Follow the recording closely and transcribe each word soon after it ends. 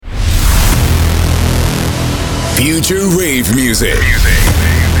Future rave music.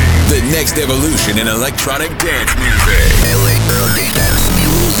 The next evolution in electronic dance music. Electronic dance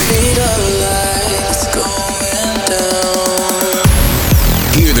music. See the lights going down.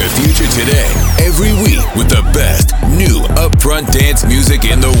 Hear the future today, every week with the best new upfront dance music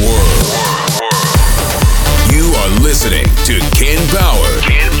in the world. You are listening to Ken Bauer.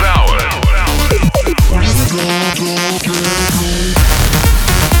 Ken Bauer.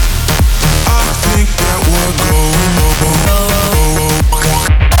 I think that we're going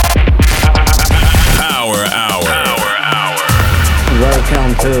Power Hour.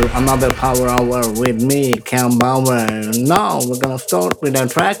 Welcome to another Power Hour with me, Ken Bauer. Now we're gonna start with a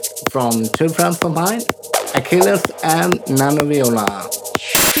track from two friends of mine, Achilles and Nano Viola.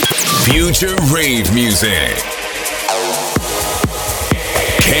 Future rave music.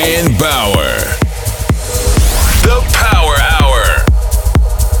 Ken Bauer. The Power Hour.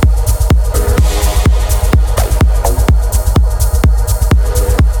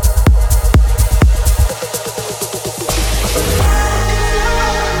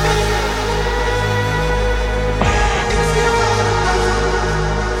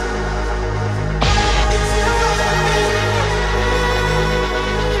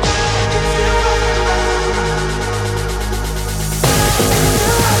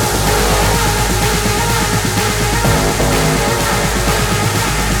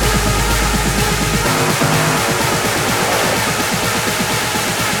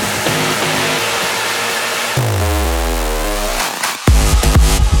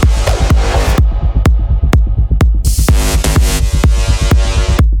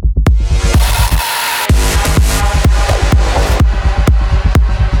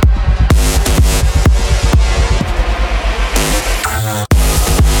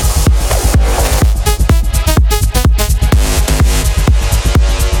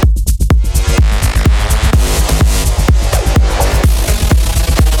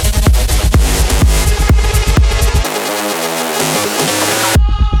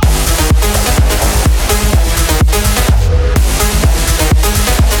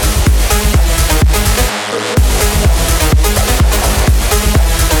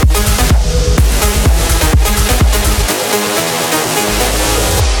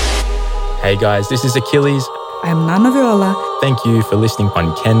 Hey guys, this is Achilles. I'm Nana Viola. Thank you for listening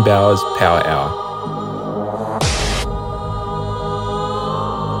on Ken Bauer's Power Hour.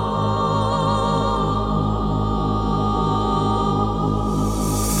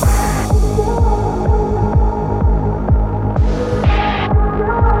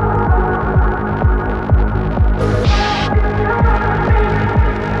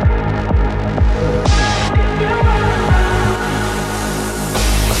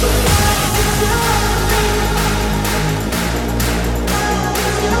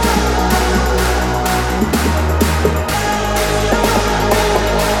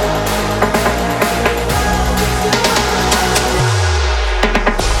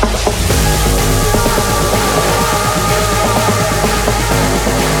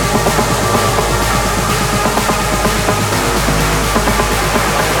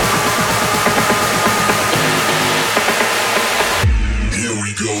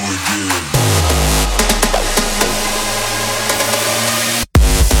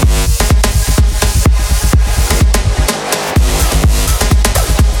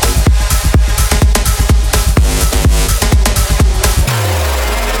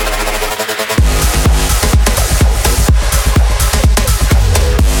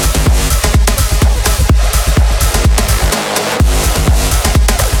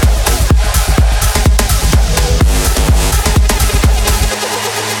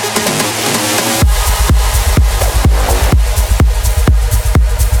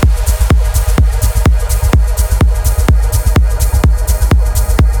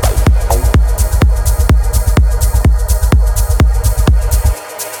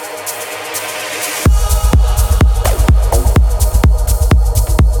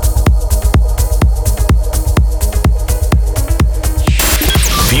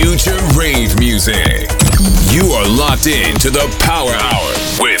 You are locked in to the Power Hour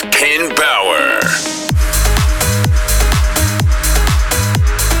with Ken Bauer.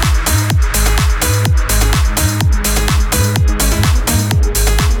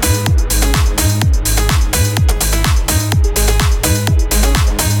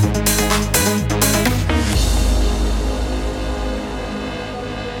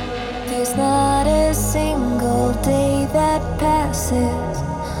 There's not a single day that passes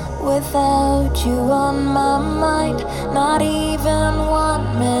without you on my mind. Not even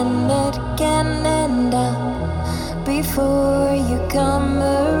 1 minute can end up before you come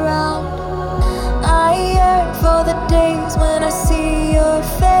around. I yearn for days when I see your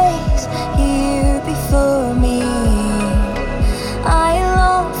face here before me. I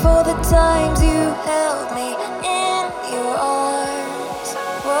long for the times you held me in your arms.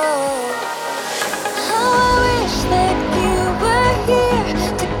 Whoa. How I wish that you were here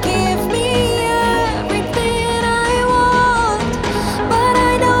to give me everything I want. But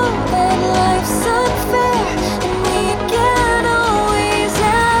I know that life's unfair and we can't always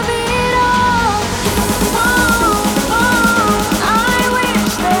have it all. Oh, I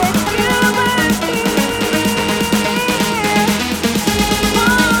wish that you were here.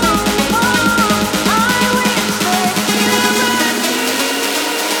 I wish that you were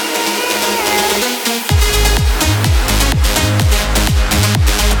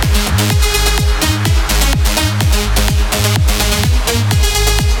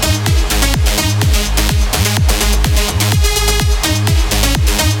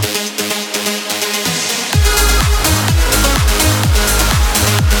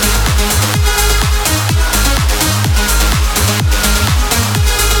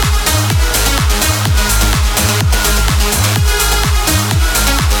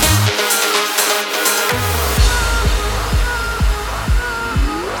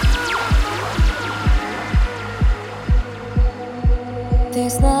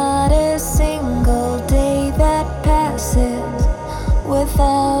There's not a single day that passes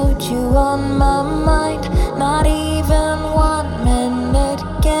without you on my mind. Not even 1 minute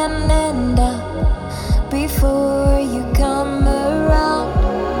can end up before you come around.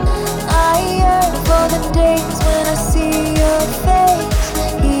 I yearn for the days when I see your face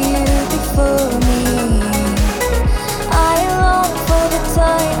here before me. I long for the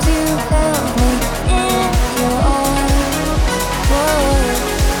times you held me in your arms. Whoa.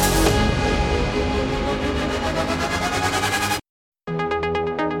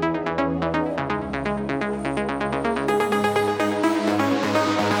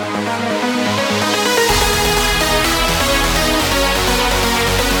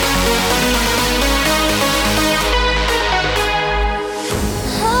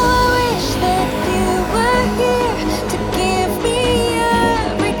 How I wish that you were here to give me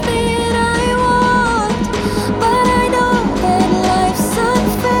everything I want. But I know that life's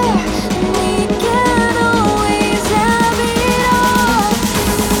unfair and we can't always have it all.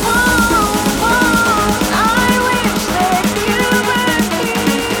 I wish that you were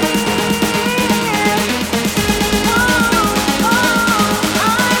here.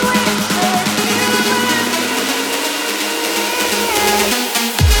 I wish that you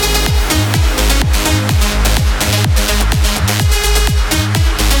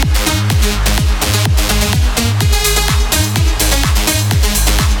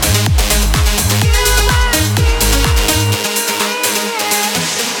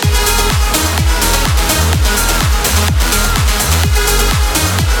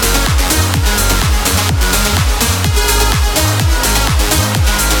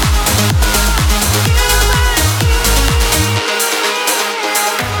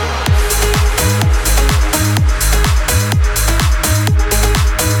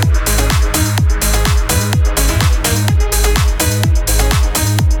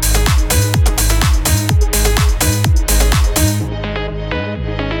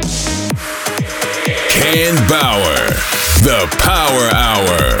Ken Bauer, the Power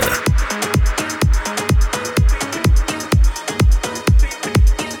Hour.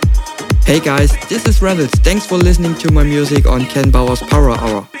 Hey guys, this is Rebels. Thanks for listening to my music on Ken Bauer's Power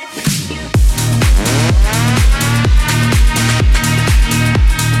Hour.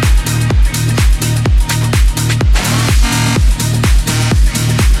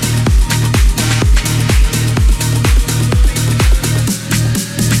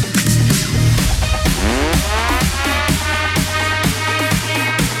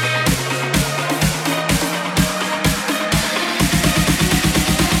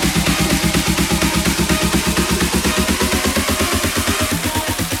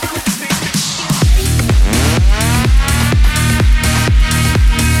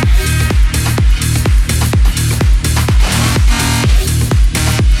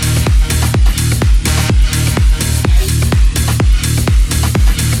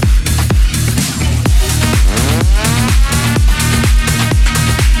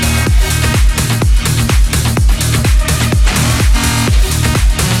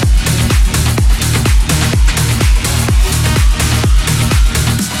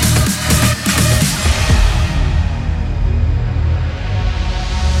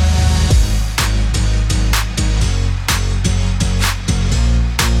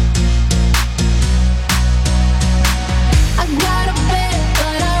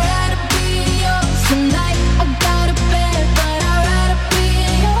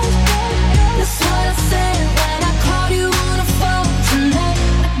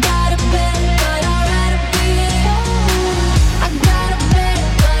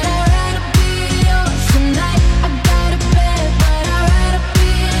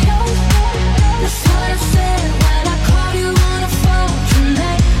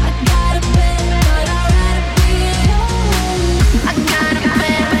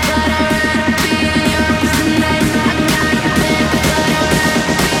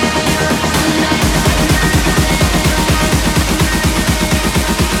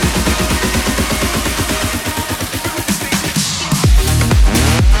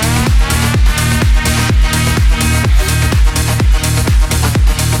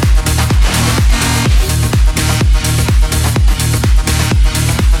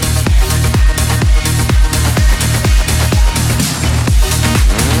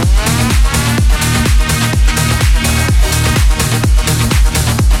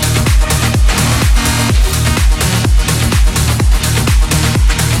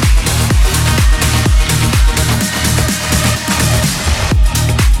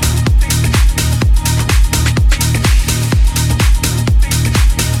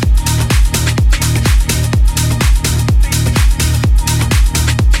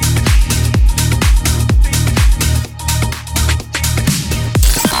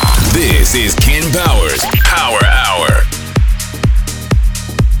 This is Ken Bauer's Power Hour.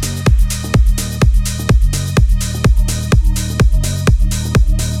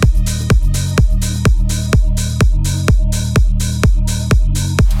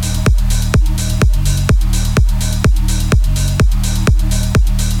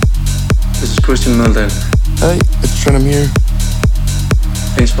 This is Christian Mulder. Hey, it's Trenum here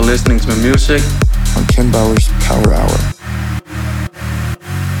Thanks for listening to my music. on Ken Bauer's Power Hour.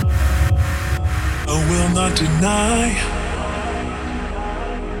 I will not deny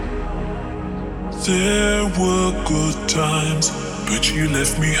there were good times, but you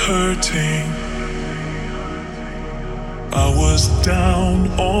left me hurting. I was down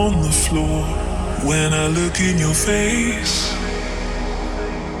on the floor when I look in your face.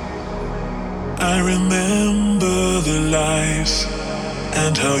 I remember the lies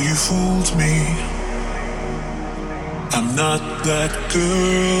and how you fooled me. I'm not that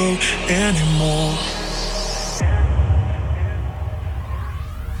girl anymore.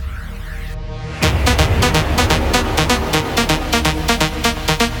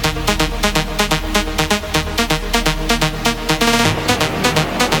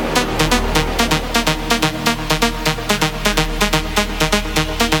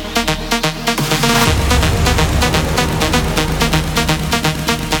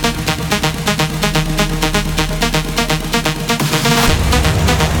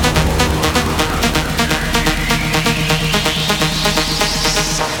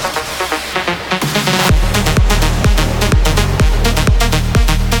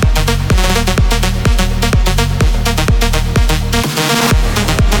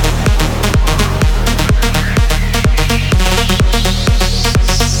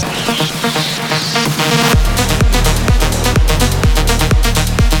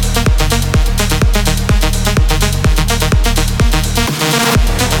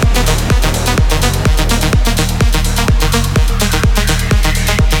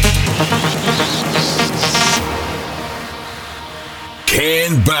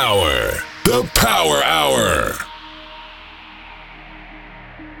 Ken Bauer, the Power Hour.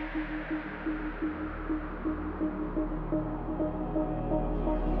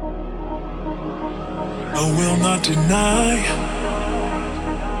 I will not deny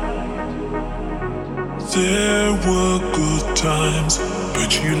there were good times,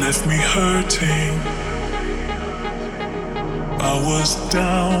 but you left me hurting. I was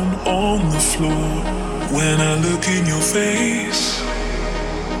down on the floor when I look in your face.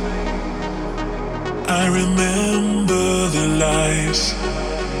 I remember the lies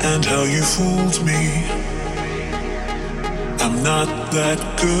and how you fooled me. I'm not that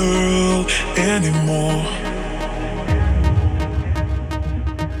girl anymore.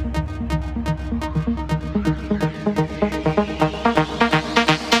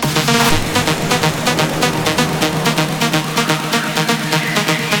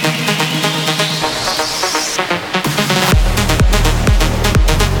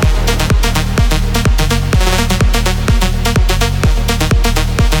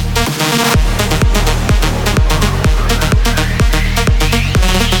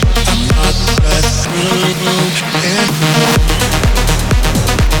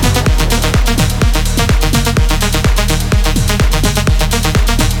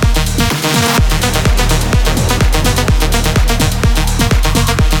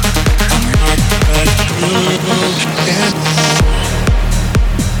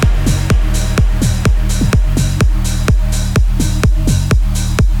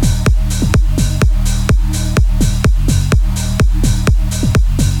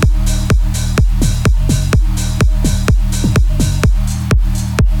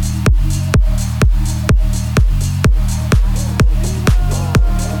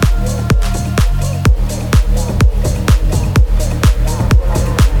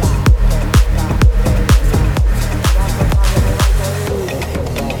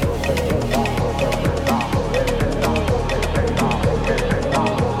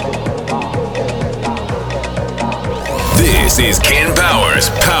 This is Ken Bauer's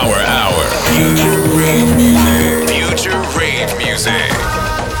Power Hour. Future rave music. Future rave music.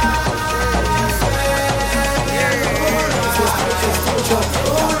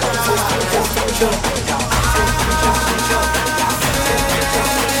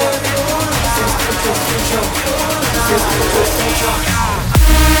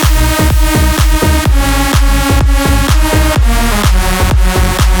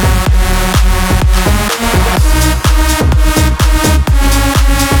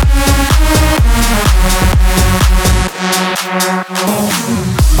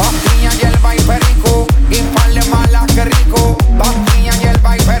 Papi y el baile rico, y par de malas que rico. Papi y el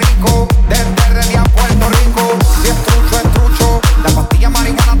baile rico,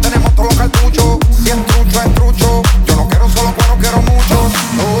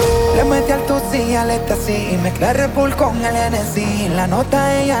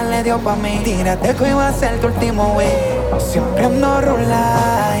 ella le dio pa' mí. Tírate que iba a ser tu último wey. Siempre ando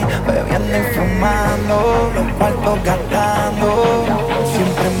rulay, bebiendo y fumando, los cuartos gastando.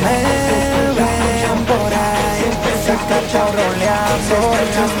 Siempre me ven por ahí, se cachao roleando,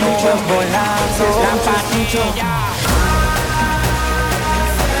 las nubes volando.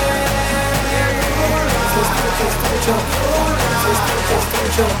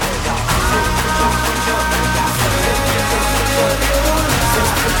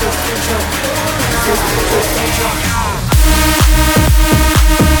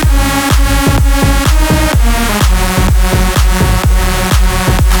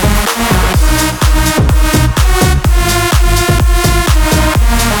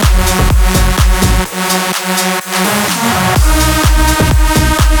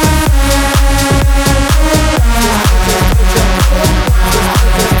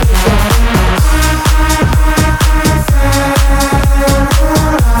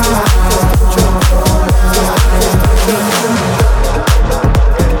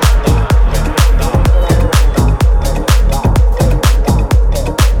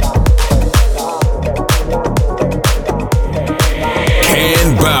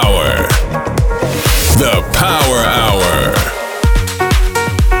 Bauer, the Power Hour.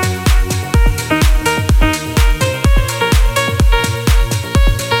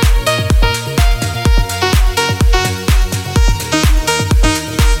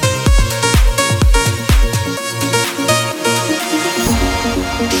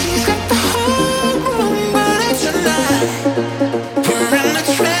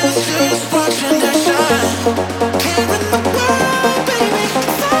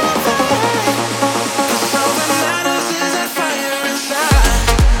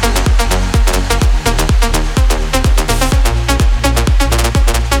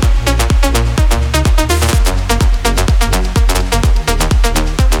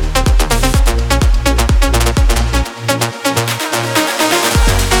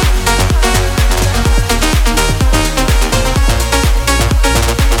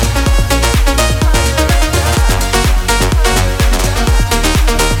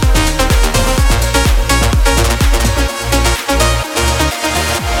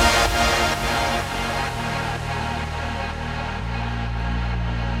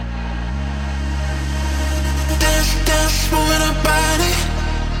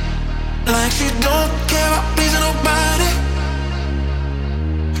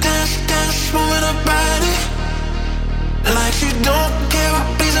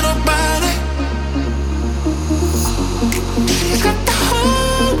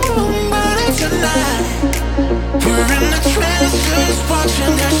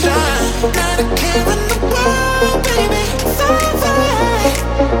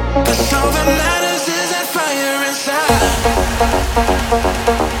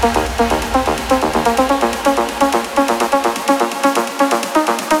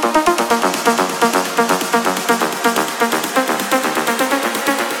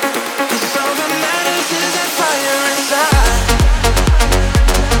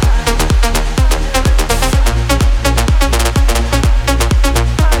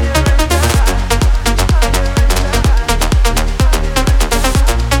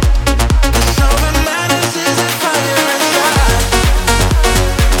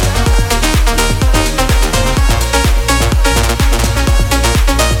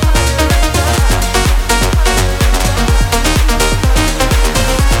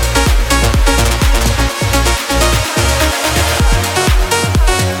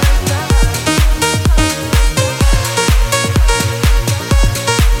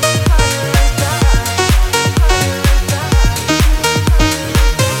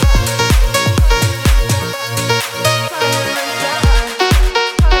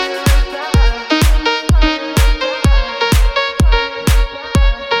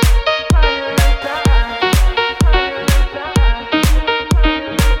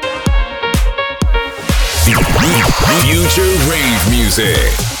 Future rave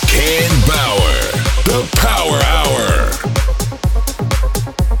music. Ken Bauer, the Power Hour.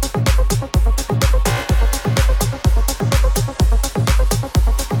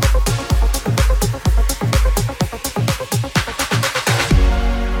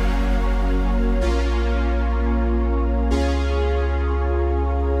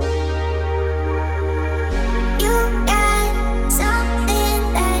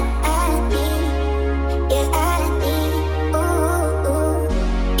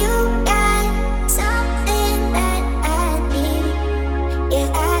 Something that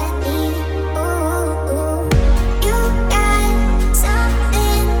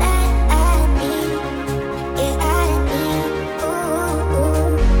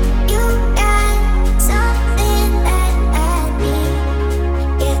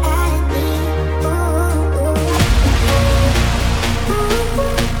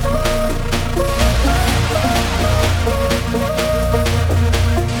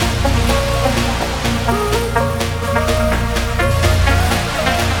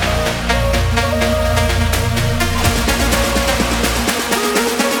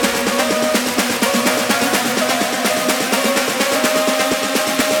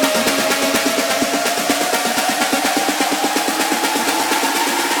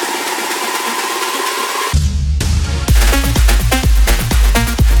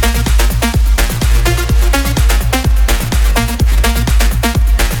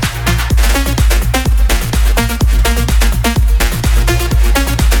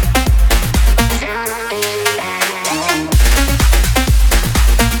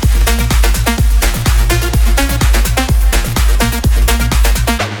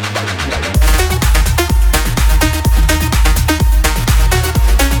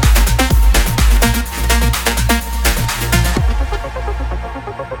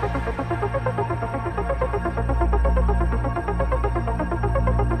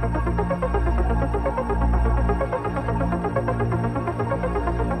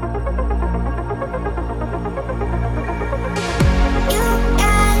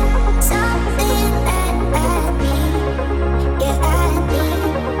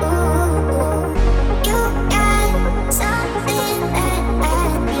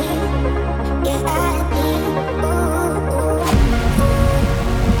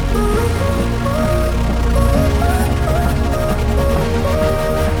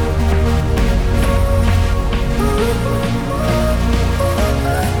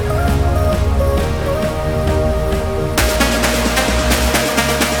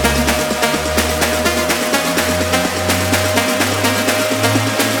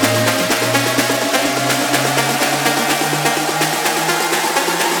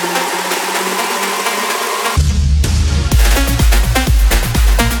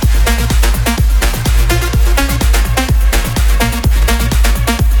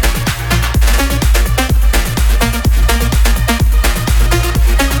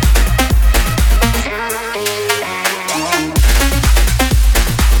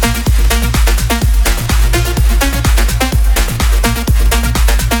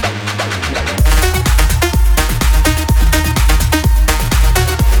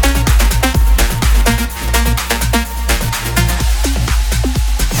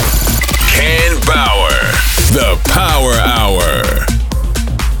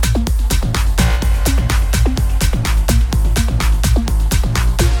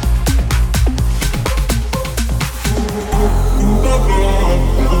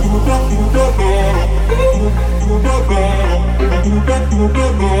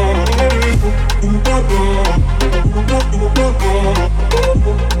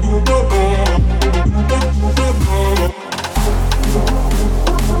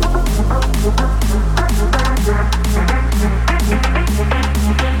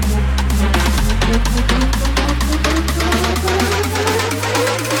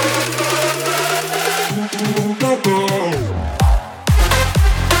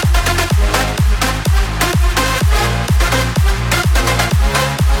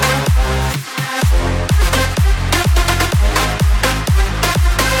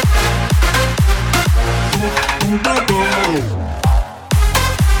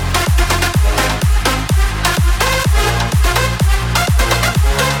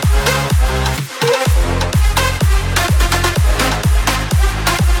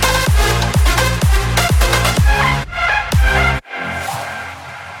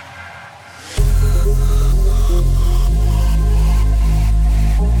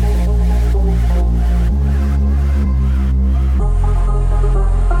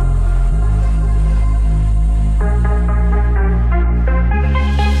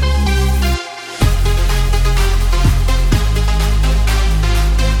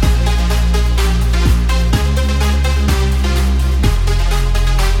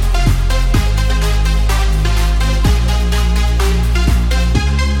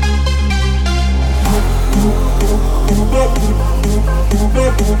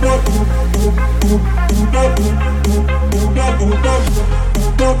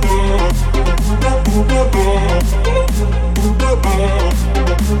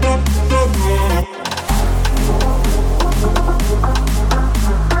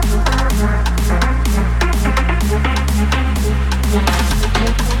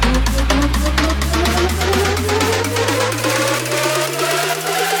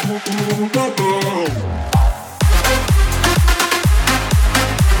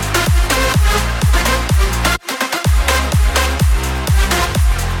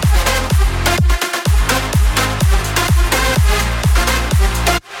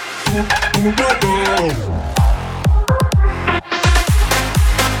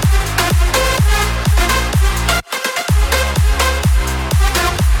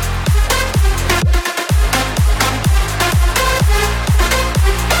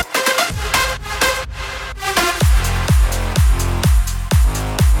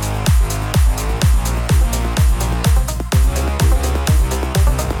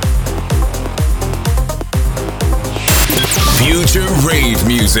Future rave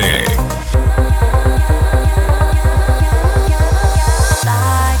music.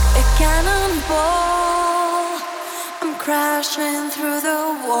 Like a cannonball, I'm crashing through the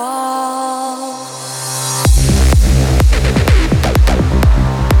wall.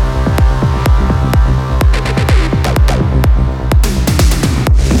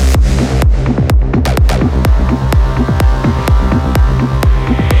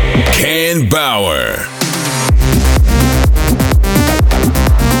 Ken Bauer.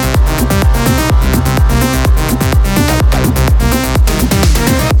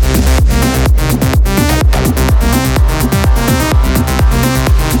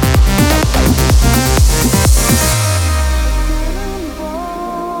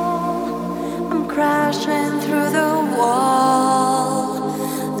 Crashing through the wall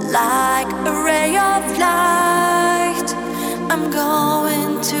like a ray of light. I'm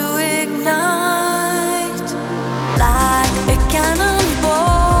going to ignite like a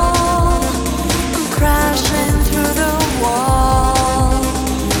cannonball. I'm crashing through the wall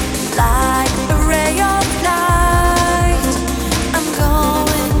like a ray of light. I'm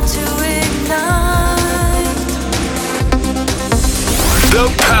going to ignite The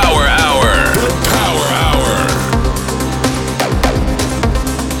Power Hour. Power Hour.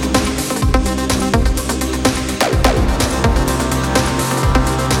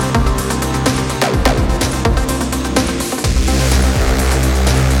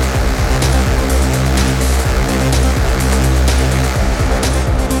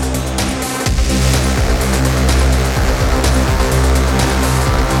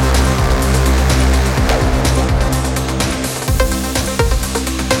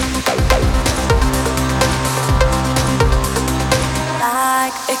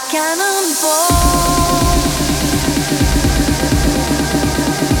 like a cannonball.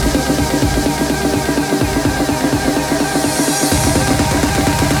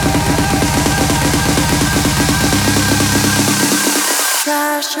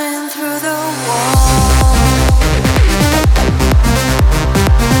 Crashing through the wall.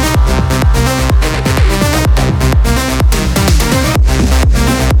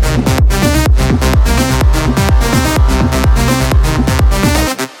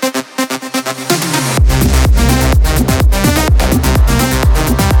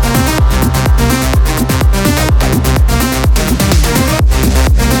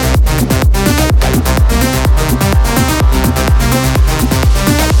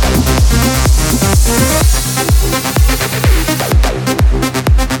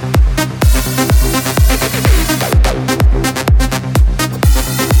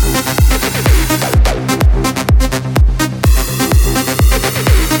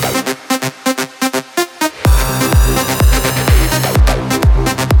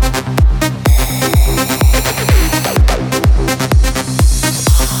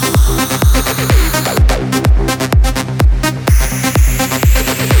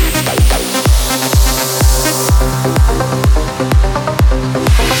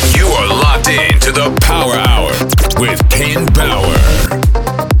 to the Power Hour with Ken Bauer.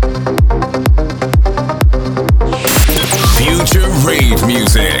 Future rave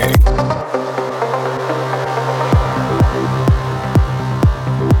music.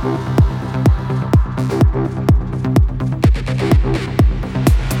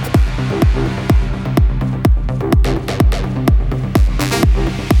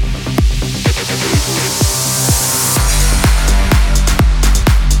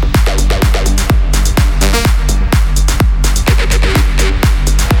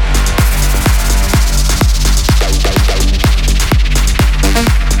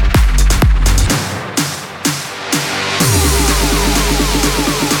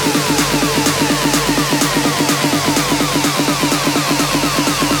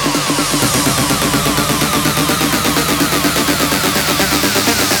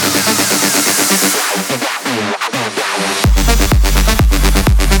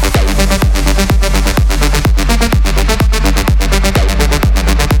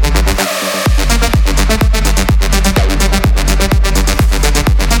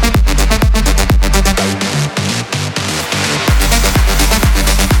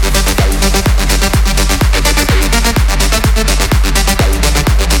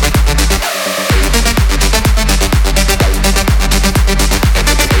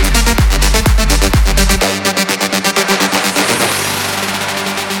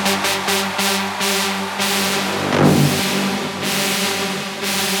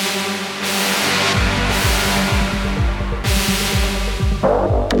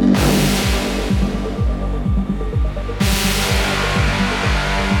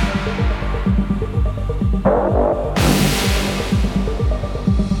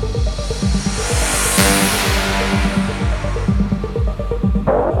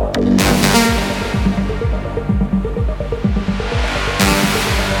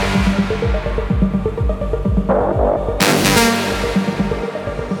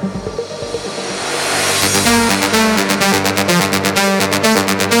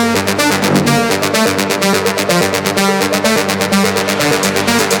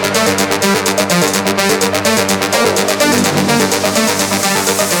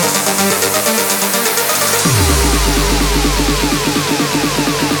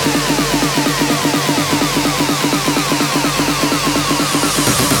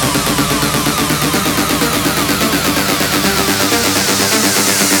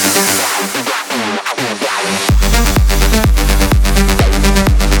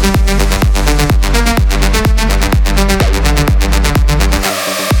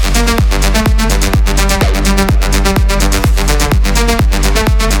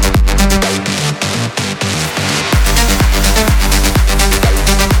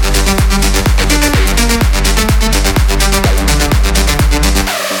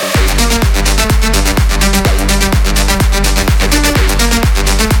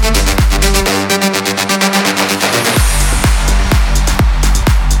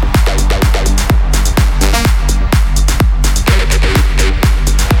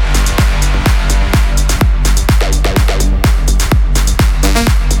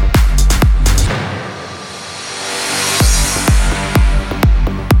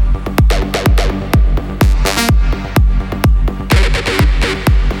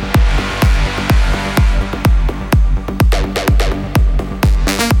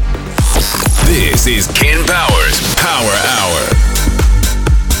 This is Ken Bauer's Power Hour.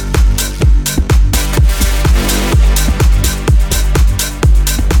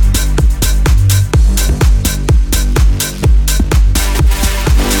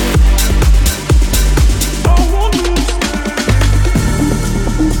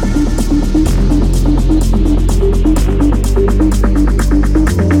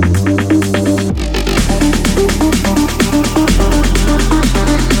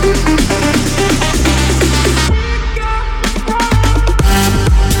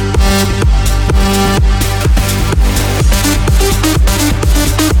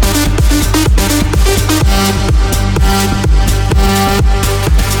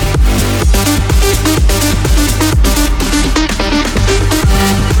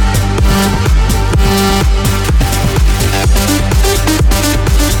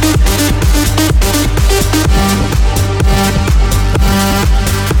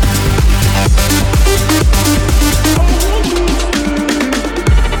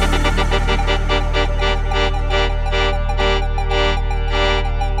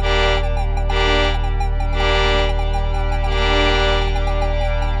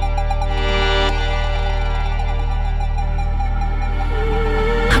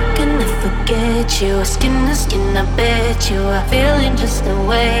 You, skin to skin, I bet you are feeling just the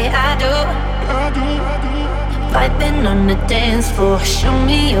way I do. Vibing on the dance floor, show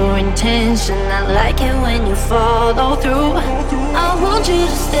me your intention. I like it when you follow through. I want you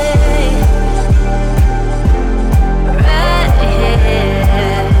to stay right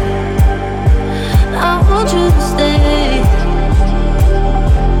here. I want you to stay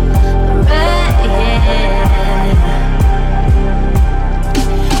right here.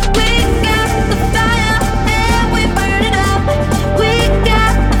 We got the fire and we burn it up. We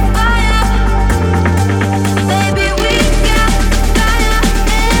got the fire. Baby, we got fire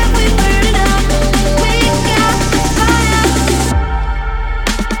and we burn it up. We got fire.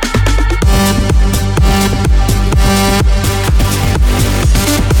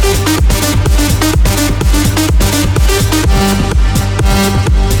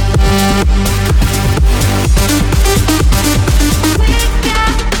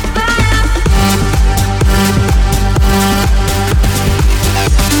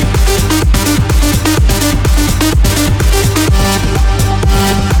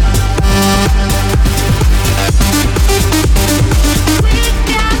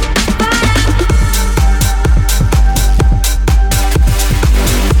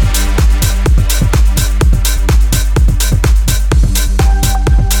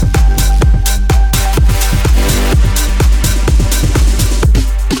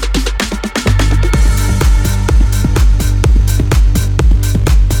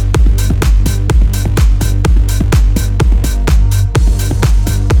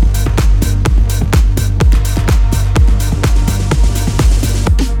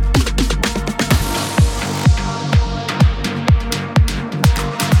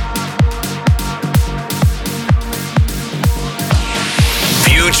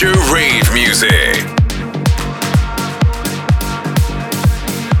 Future rave music.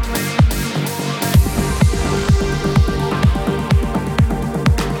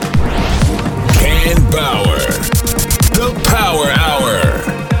 Ken Bauer, the Power Hour.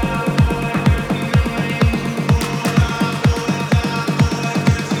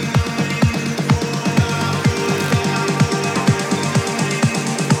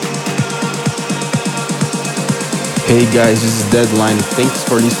 Hey guys, this is Deadline. Thanks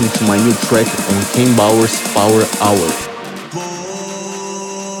for listening to my new track on Ken Bauer's Power Hour.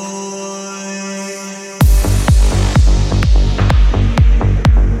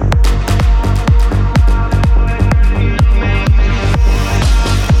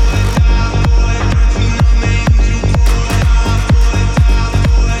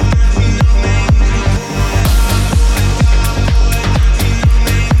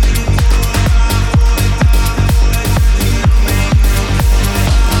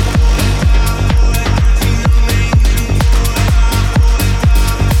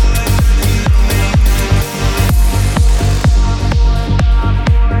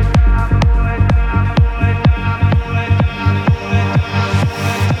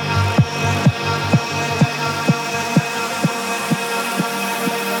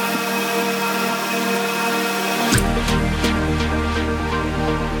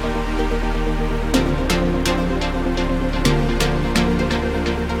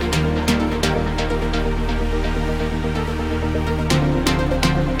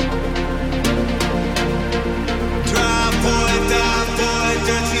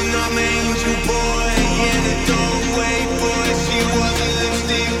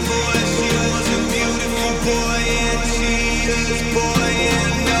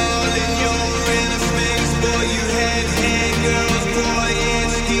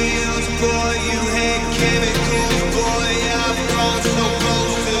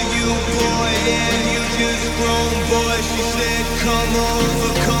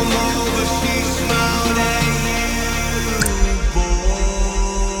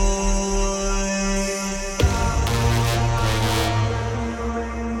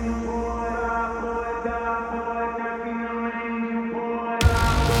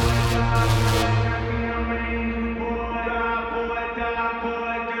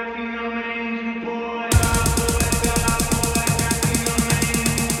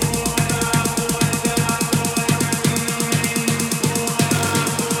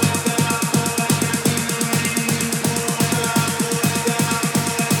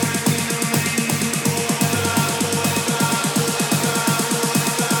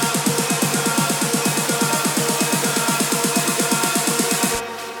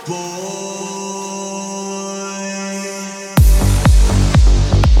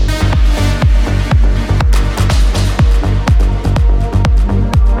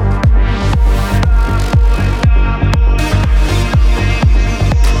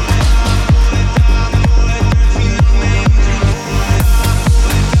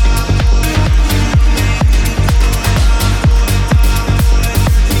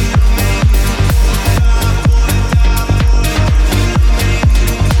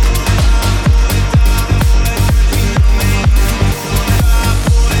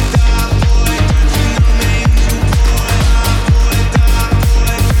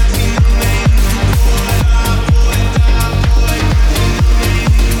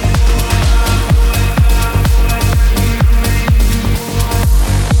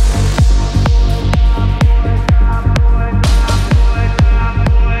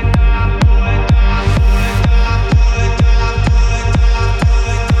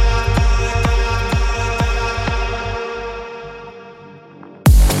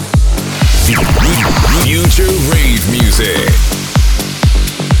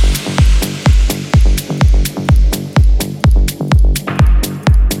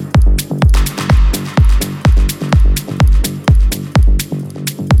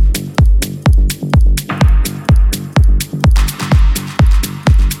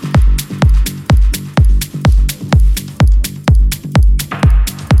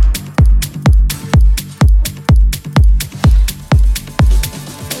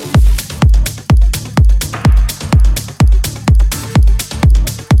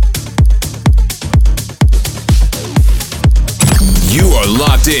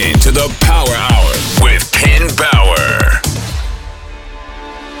 in to the Power Hour with Ken Bauer.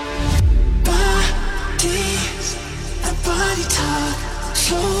 Bodies, a body talk,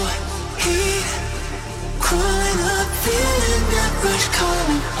 slow heat, crawling up, feeling that rush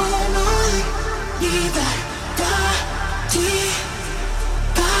coming on me. Need that body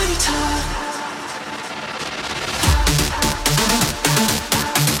talk.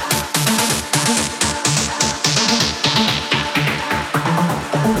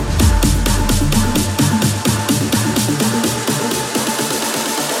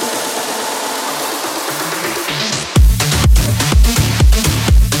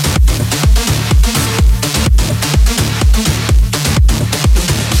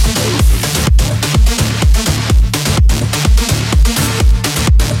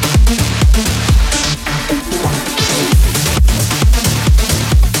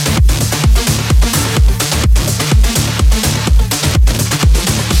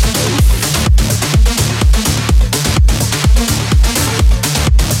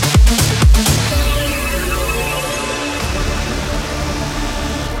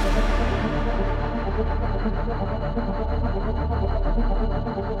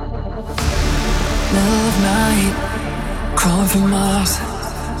 For miles,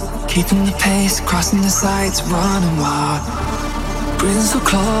 keeping the pace, crossing the sights, running wild. Breathing so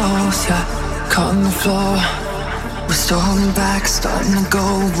close, yeah, caught on the floor. We're still holding back, starting to go,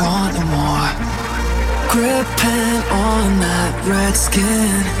 wanting more. Gripping on that red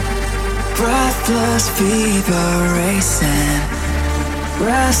skin, breathless fever racing,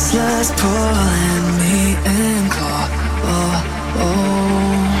 restless pulling me in, claw. Oh,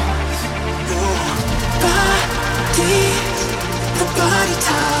 oh. Body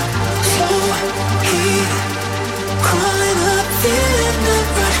talk, slow heat, crawling up, feeling the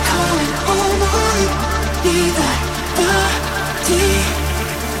rush coming over me. Need that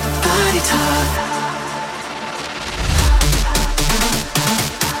body talk.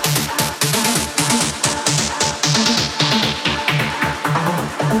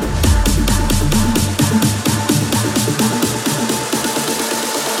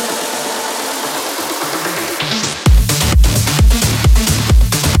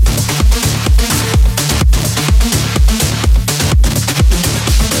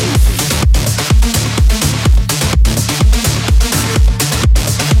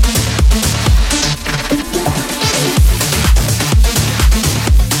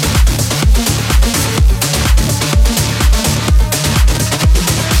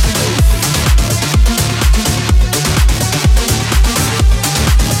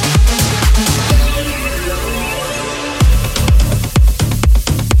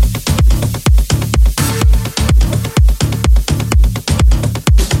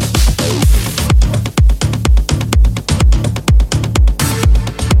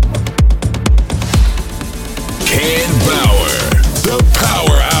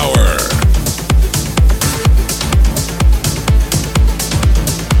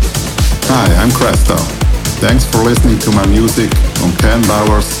 Thanks for listening to my music on Ken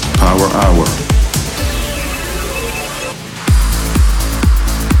Bauer's Power Hour.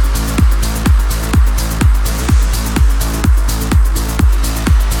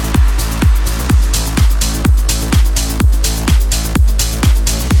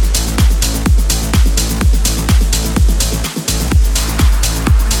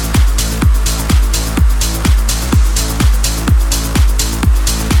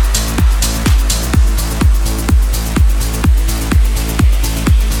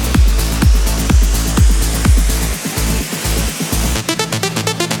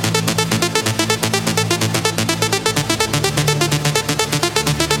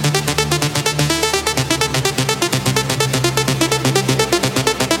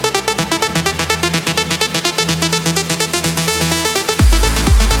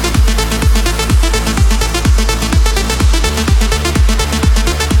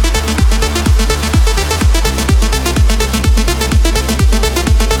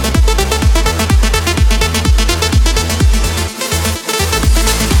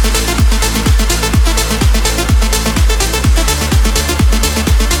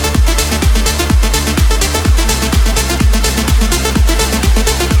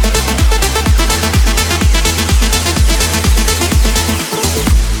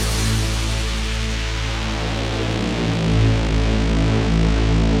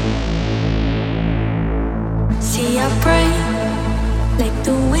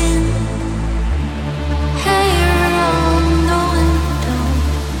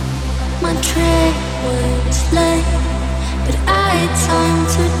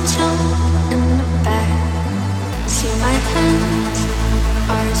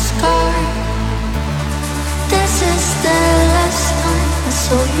 Are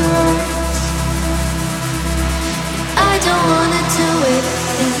saw your eyes. I don't wanna do it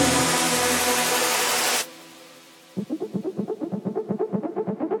again.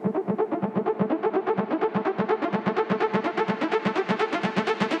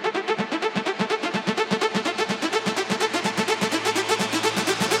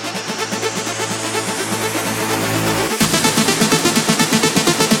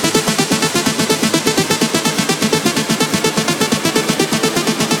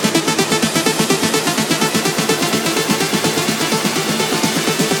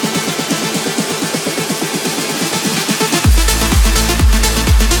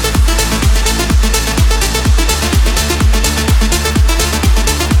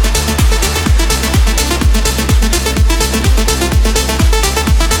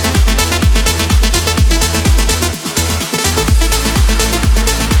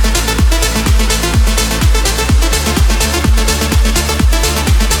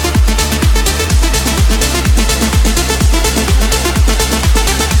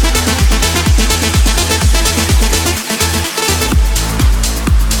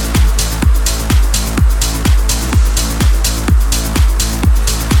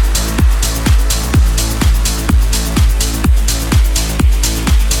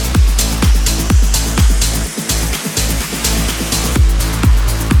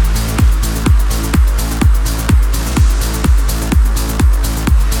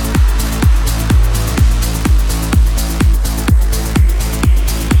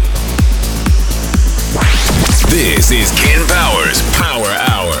 This is Ken Bauer's Power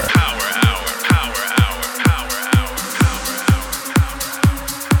Hour.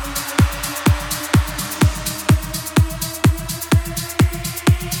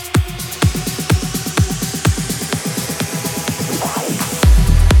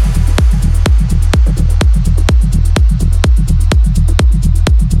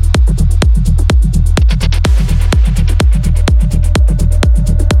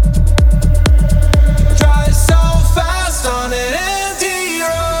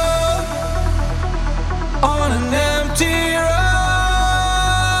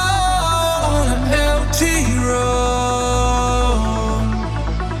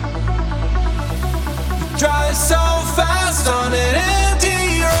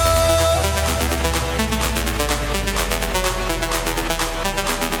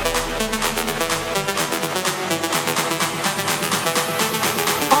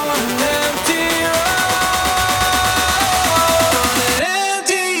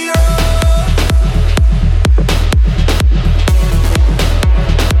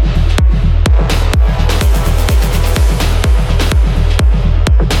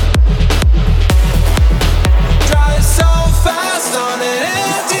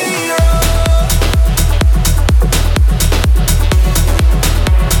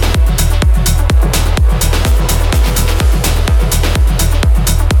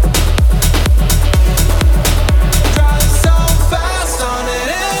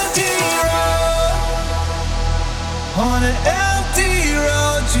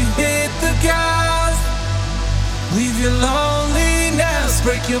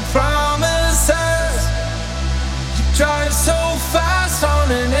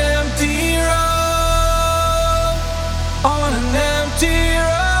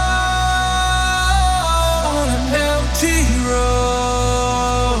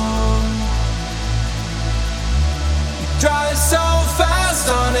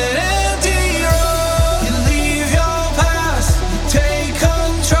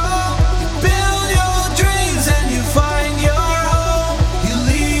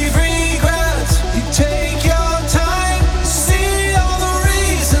 See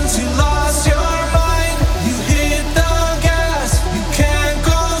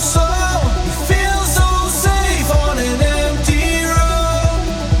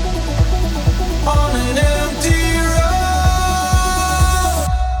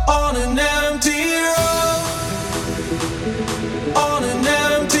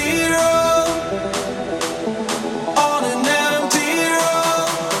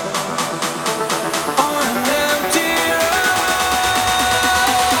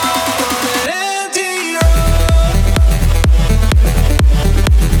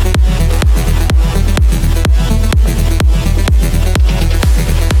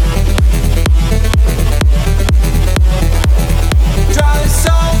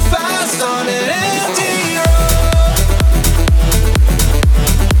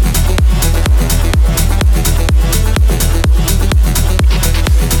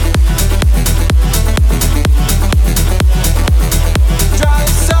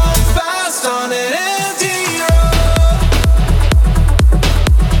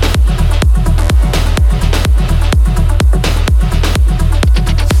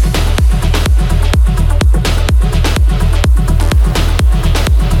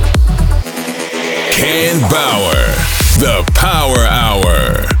Ken Bauer, the Power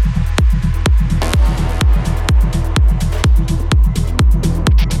Hour.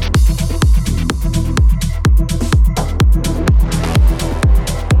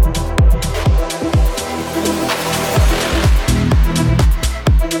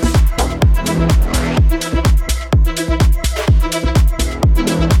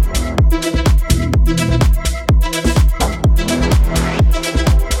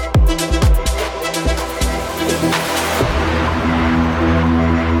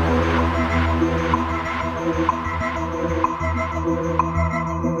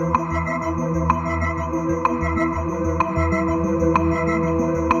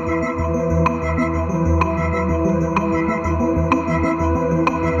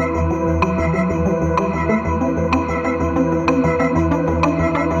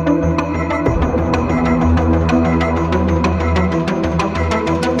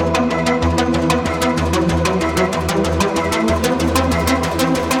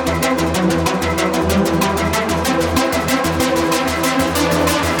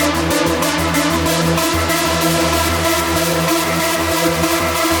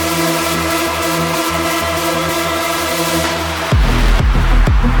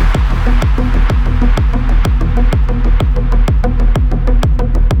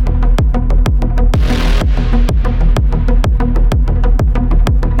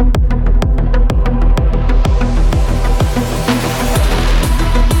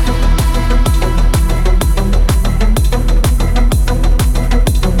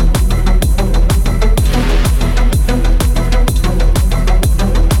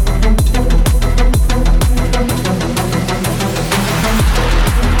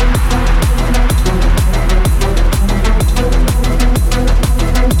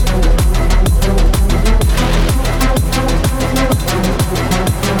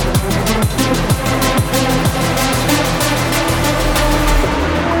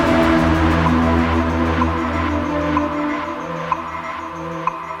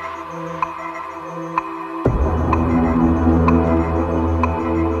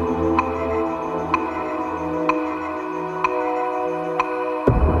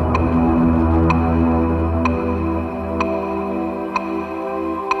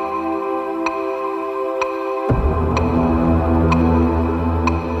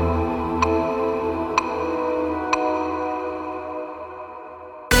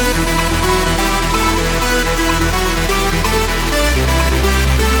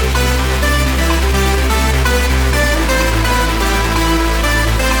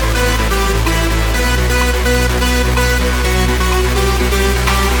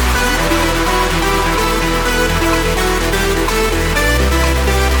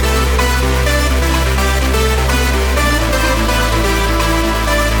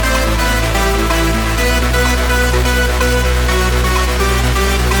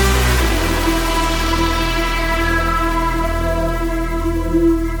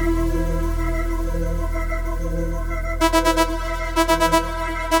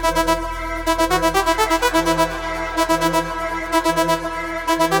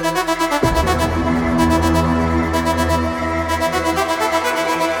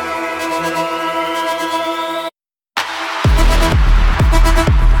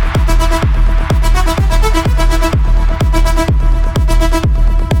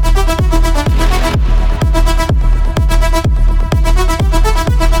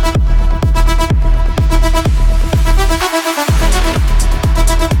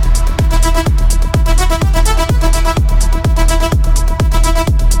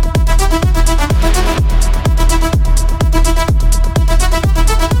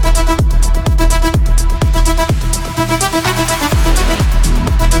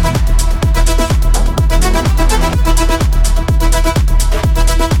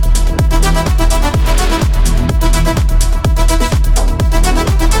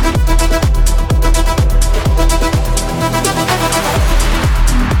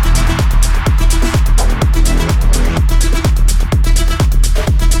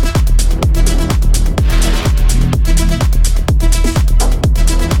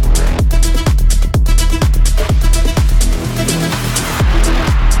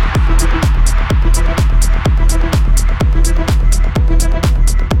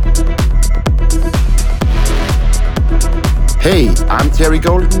 Hey, I'm Terry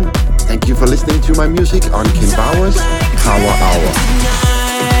Golden. Thank you for listening to my music on Kim Bauer's Power Hour.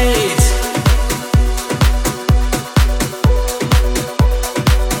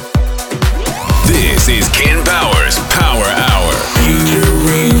 This is Ken Bauer's Power Hour. Future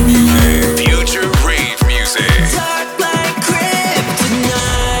rave music. Future rave music. Dark like kryptonite.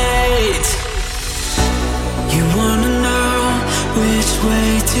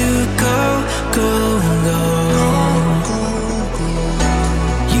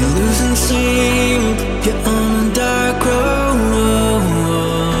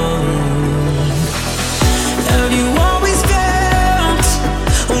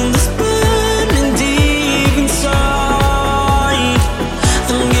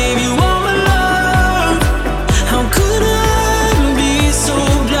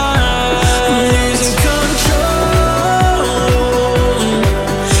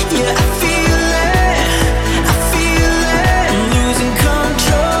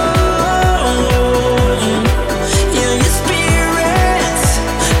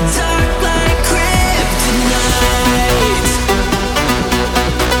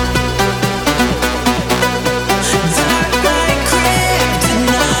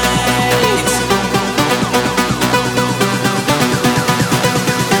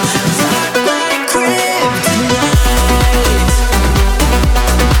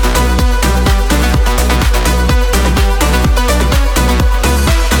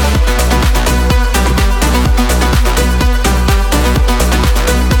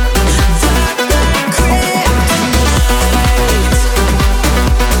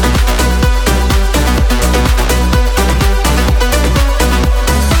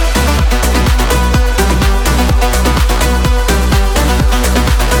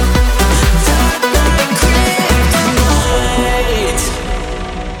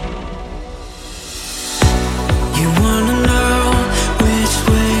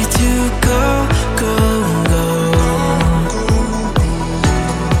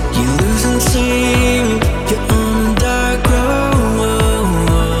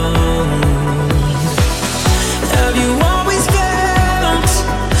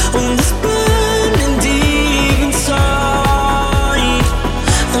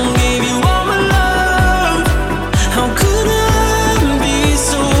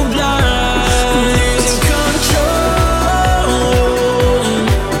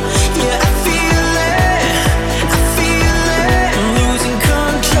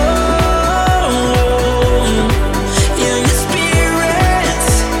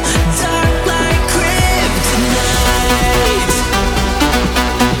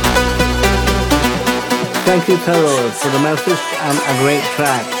 Carol for the message and a great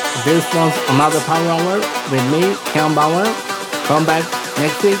track. This was another Power Hour with me, Cam Bauer. Come back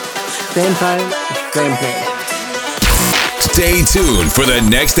next week, same time, same place. Stay tuned for the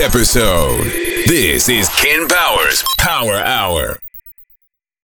next episode. This is Ken Bauer's Power Hour.